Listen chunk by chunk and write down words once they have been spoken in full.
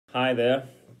Hi there.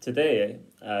 Today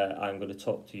I'm going to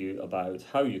talk to you about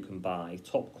how you can buy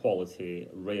top quality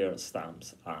rare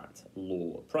stamps at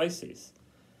low prices.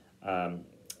 Um,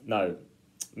 Now,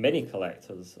 many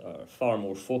collectors are far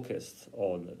more focused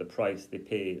on the price they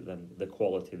pay than the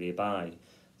quality they buy.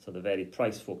 So they're very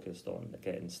price focused on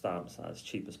getting stamps as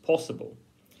cheap as possible.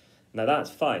 Now that's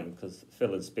fine because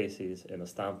filling spaces in a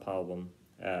stamp album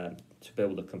to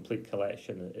build a complete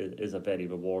collection is a very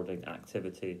rewarding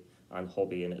activity and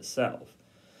hobby in itself.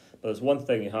 But there's one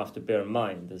thing you have to bear in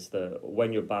mind is that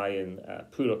when you're buying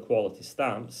poorer quality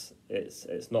stamps,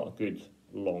 it's not a good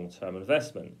long-term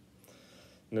investment.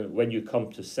 Now, when you come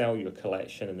to sell your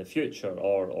collection in the future,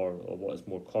 or what is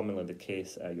more commonly the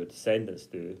case, your descendants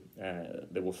do,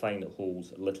 they will find it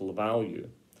holds little value.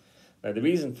 Now, the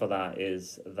reason for that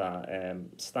is that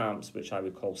stamps which I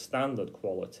would call standard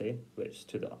quality, which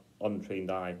to the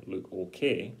untrained eye look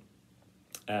okay,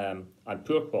 and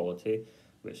poor quality,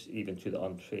 which even to the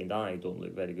untrained eye don't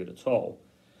look very good at all,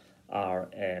 are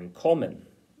common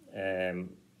and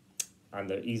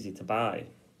they're easy to buy.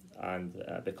 And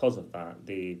because of that,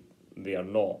 they are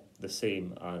not the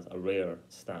same as a rare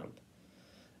stamp.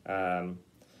 Um,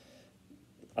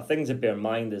 A thing to bear in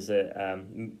mind is that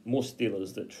most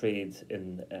dealers that trade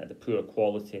in the poor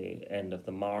quality end of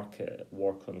the market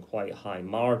work on quite high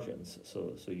margins.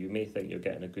 So you may think you're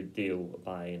getting a good deal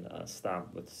buying a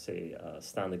stamp with, say, a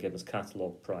Standard Gibbons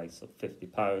catalogue price of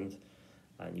 £50,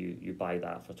 and you buy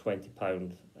that for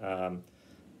 £20.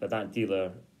 But that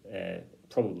dealer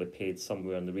probably paid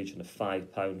somewhere in the region of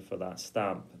 £5 for that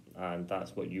stamp, and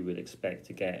that's what you would expect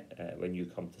to get when you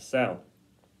come to sell.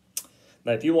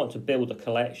 Now, if you want to build a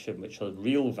collection which has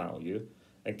real value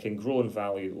and can grow in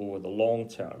value over the long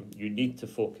term, you need to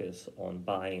focus on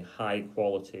buying high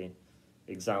quality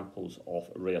examples of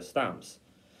rare stamps.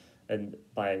 And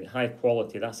by high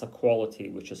quality, that's a quality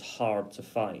which is hard to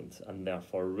find and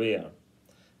therefore rare.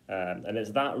 And it's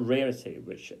that rarity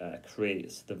which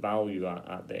creates the value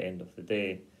at the end of the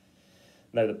day.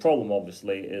 Now, the problem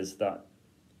obviously is that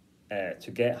to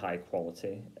get high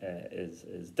quality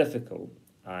is difficult,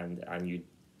 and you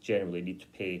generally need to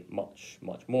pay much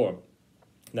more.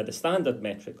 Now, the standard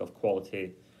metric of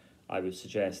quality, I would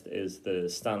suggest, is the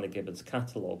Standard Gibbons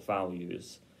catalogue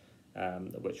values,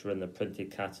 which are in the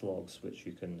printed catalogues, which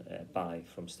you can buy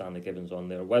from Standard Gibbons on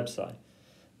their website.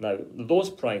 Now, those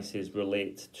prices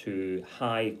relate to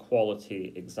high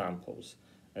quality examples,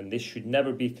 and this should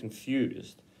never be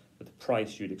confused with the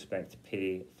price you'd expect to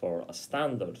pay for a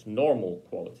standard, normal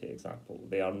quality example.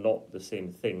 They are not the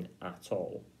same thing at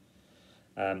all.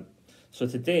 So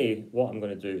today, what I'm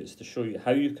going to do is to show you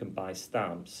how you can buy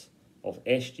stamps of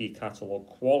SG catalogue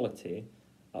quality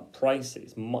at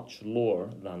prices much lower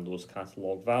than those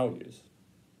catalogue values.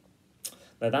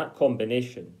 Now, that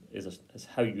combination is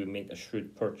how you make a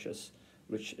shrewd purchase,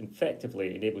 which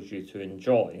effectively enables you to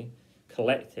enjoy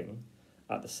collecting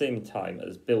at the same time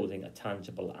as building a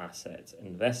tangible asset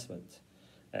investment.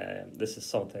 This is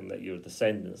something that your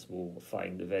descendants will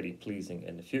find very pleasing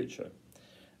in the future.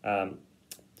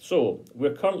 So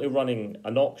we're currently running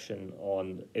an auction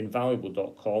on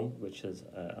invaluable.com, which is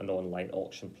an online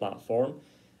auction platform,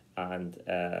 and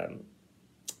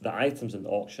the items in the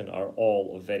auction are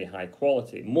all of very high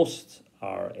quality. Most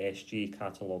are SG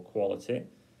catalogue quality.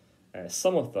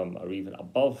 Some of them are even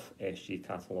above SG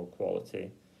catalogue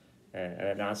quality,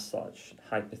 and as such,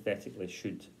 hypothetically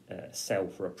should sell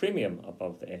for a premium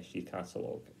above the SG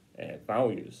catalogue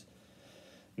values.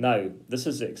 Now, this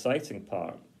is the exciting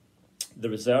part. The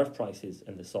reserve prices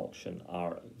in this auction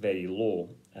are very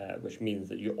low, which means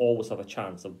that you always have a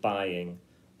chance of buying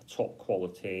a top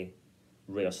quality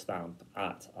rare stamp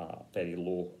at a very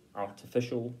low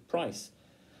artificial price.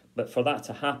 But for that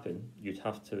to happen, you'd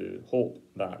have to hope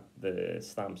that the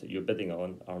stamps that you're bidding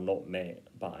on are not met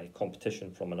by competition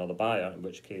from another buyer, in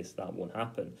which case that won't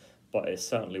happen, but it's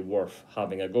certainly worth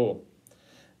having a go.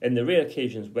 In the rare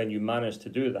occasions when you manage to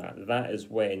do that, that is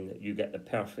when you get the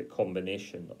perfect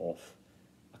combination of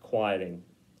acquiring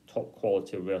top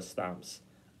quality rare stamps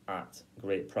at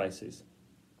great prices.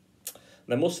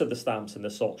 Now, most of the stamps in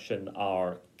this auction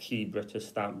are key British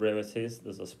stamp rarities.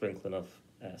 There's a sprinkling of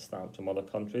stamps from other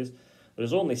countries.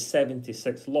 There's only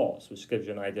 76 lots, which gives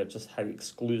you an idea of just how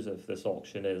exclusive this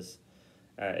auction is.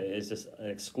 It is just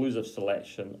an exclusive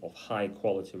selection of high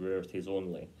quality rarities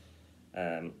only.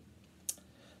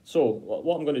 So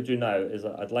what I'm going to do now is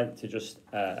I'd like to just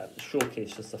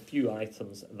showcase just a few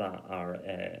items that are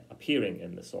appearing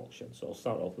in this auction. So I'll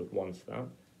start off with one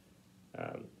stamp.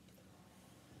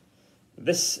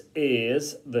 This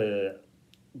is the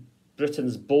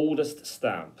Britain's boldest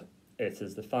stamp. It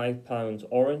is the £5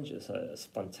 orange. It's a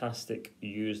fantastic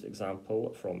used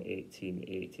example from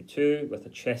 1882 with a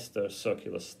Chester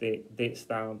circular date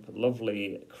stamp.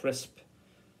 Lovely, crisp,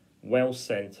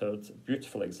 well-centred,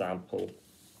 beautiful example.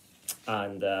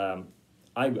 And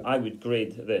I would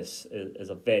grade this as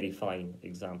a very fine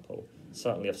example,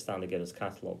 certainly of Stanley Gibbons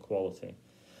catalogue quality.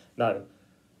 Now,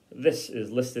 this is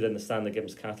listed in the Stanley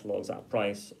Gibbons catalogues at a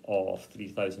price of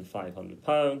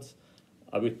 £3,500.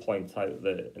 I would point out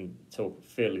that until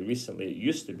fairly recently it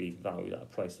used to be valued at a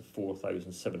price of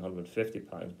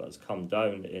 £4,750, but it's come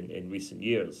down in recent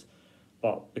years.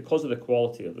 But because of the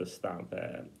quality of this stamp,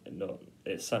 no,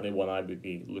 it's certainly one I would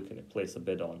be looking to place a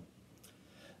bid on.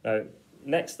 Now,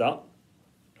 next up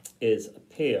is a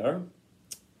pair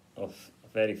of a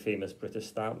very famous British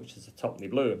stamp, which is a Tuppenny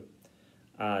Blue.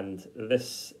 And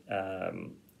this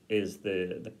is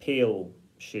the pale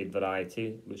shade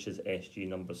variety, which is SG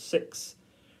number 6.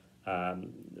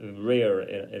 Rare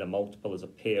in a multiple is a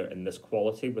pair in this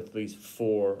quality with these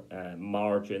 4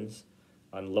 margins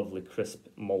and lovely crisp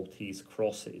Maltese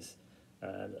crosses.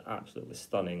 Absolutely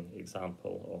stunning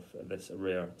example of this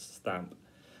rare stamp.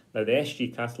 Now the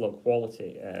SG catalogue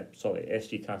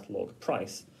SG catalogue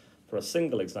price for a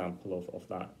single example of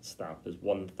that stamp is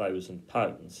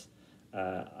 £1,000.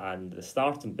 And the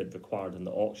starting bid required in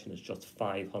the auction is just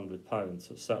 £500,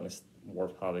 so it's certainly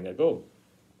worth having a go.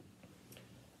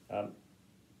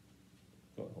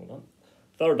 Hold on.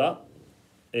 Third up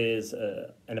is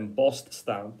an embossed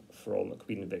stamp from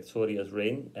Queen Victoria's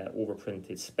reign,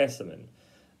 overprinted specimen.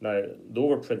 Now, the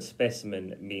overprint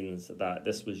specimen means that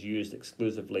this was used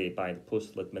exclusively by the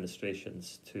postal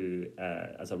administrations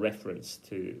as a reference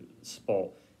to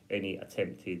spot any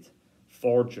attempted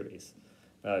forgeries.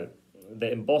 Now,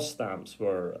 the embossed stamps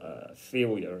were a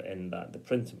failure in that the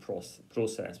printing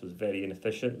process was very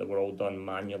inefficient. They were all done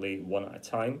manually, one at a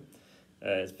time.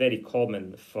 It's very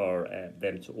common for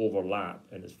them to overlap,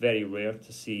 and it's very rare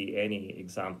to see any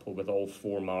example with all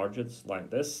 4 margins like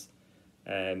this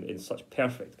in such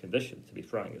perfect condition. To be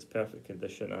frank, it's perfect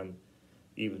condition, and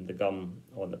even the gum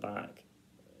on the back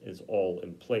is all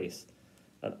in place.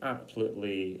 An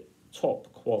absolutely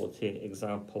top quality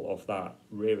example of that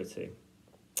rarity.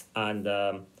 And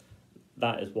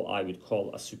that is what I would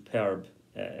call a superb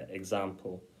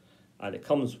example. And it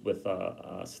comes with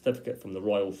a certificate from the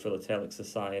Royal Philatelic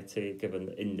Society, given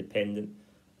independent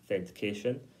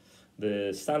authentication.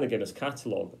 The Stanley Gibbons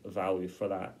catalogue value for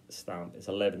that stamp is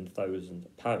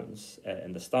 £11,000,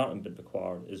 and the starting bid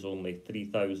required is only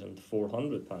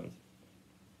 £3,400.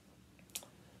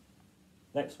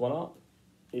 Next one up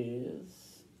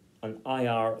is an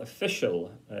IR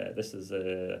official. This is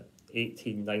a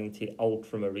 1890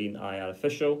 ultramarine IR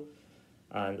official,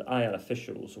 and IR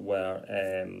officials were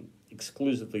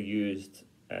exclusively used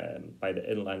by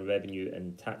the Inland Revenue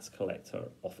and Tax Collector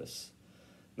Office.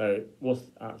 Now,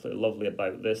 what's absolutely lovely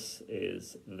about this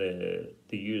is the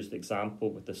used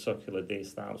example with the circular date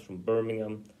stamps from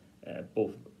Birmingham,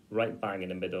 both right bang in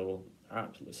the middle,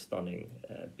 absolutely stunning,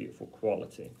 beautiful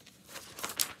quality.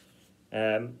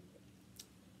 It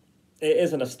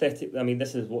is an aesthetic,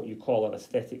 this is what you call an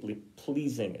aesthetically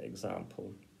pleasing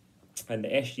example. And the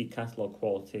SG catalogue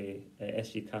quality,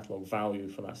 SG catalogue value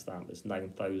for that stamp is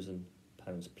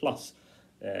 £9,000 plus,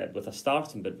 with a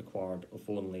starting bid required of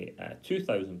only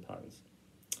 £2,000.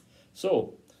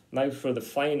 So, now for the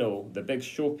big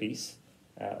showpiece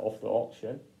of the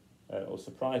auction. It'll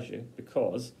surprise you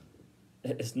because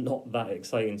it's not that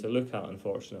exciting to look at,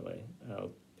 unfortunately.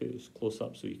 I'll put this close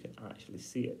up so you can actually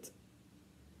see it.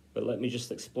 But let me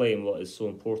just explain what is so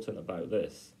important about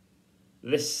this.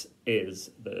 This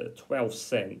is the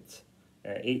 12-cent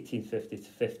 1850 to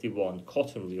 51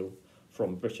 cotton reel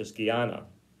from British Guiana.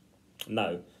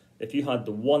 Now, if you had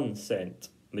the 1 cent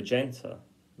magenta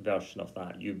version of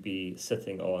that, you'd be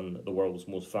sitting on the world's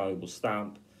most valuable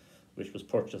stamp, which was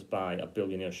purchased by a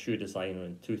billionaire shoe designer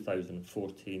in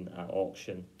 2014 at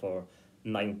auction for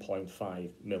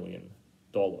 $9.5 million.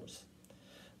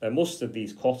 Now, most of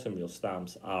these cotton reel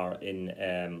stamps are in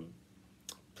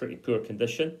pretty poor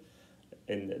condition.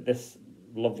 And this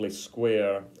lovely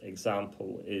square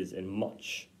example is in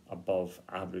much above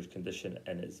average condition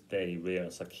and is very rare.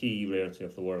 It's a key rarity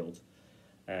of the world.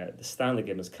 The Stanley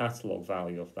Gibbons catalogue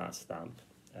value of that stamp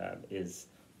is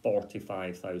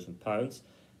 £45,000,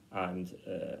 and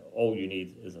all you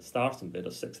need is a starting bid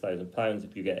of £6,000.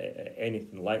 If you get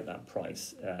anything like that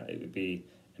price, it would be,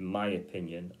 in my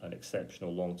opinion, an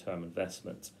exceptional long-term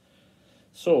investment.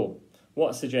 So, what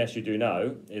I suggest you do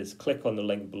now is click on the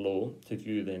link below to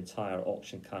view the entire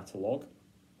auction catalogue,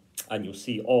 and you'll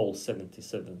see all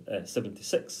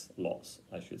 76 lots,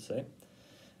 I should say.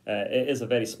 It is a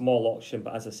very small auction,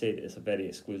 but as I said, it's a very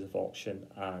exclusive auction,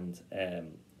 and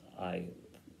I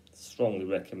strongly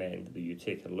recommend that you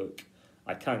take a look.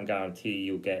 I can't guarantee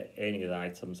you'll get any of the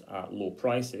items at low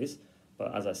prices,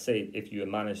 but as I said, if you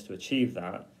manage to achieve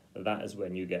that, that is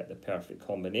when you get the perfect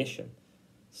combination.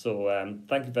 So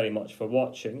thank you very much for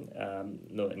watching,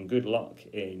 and good luck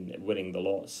in winning the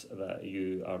lots that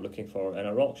you are looking for in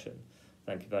our auction.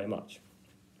 Thank you very much.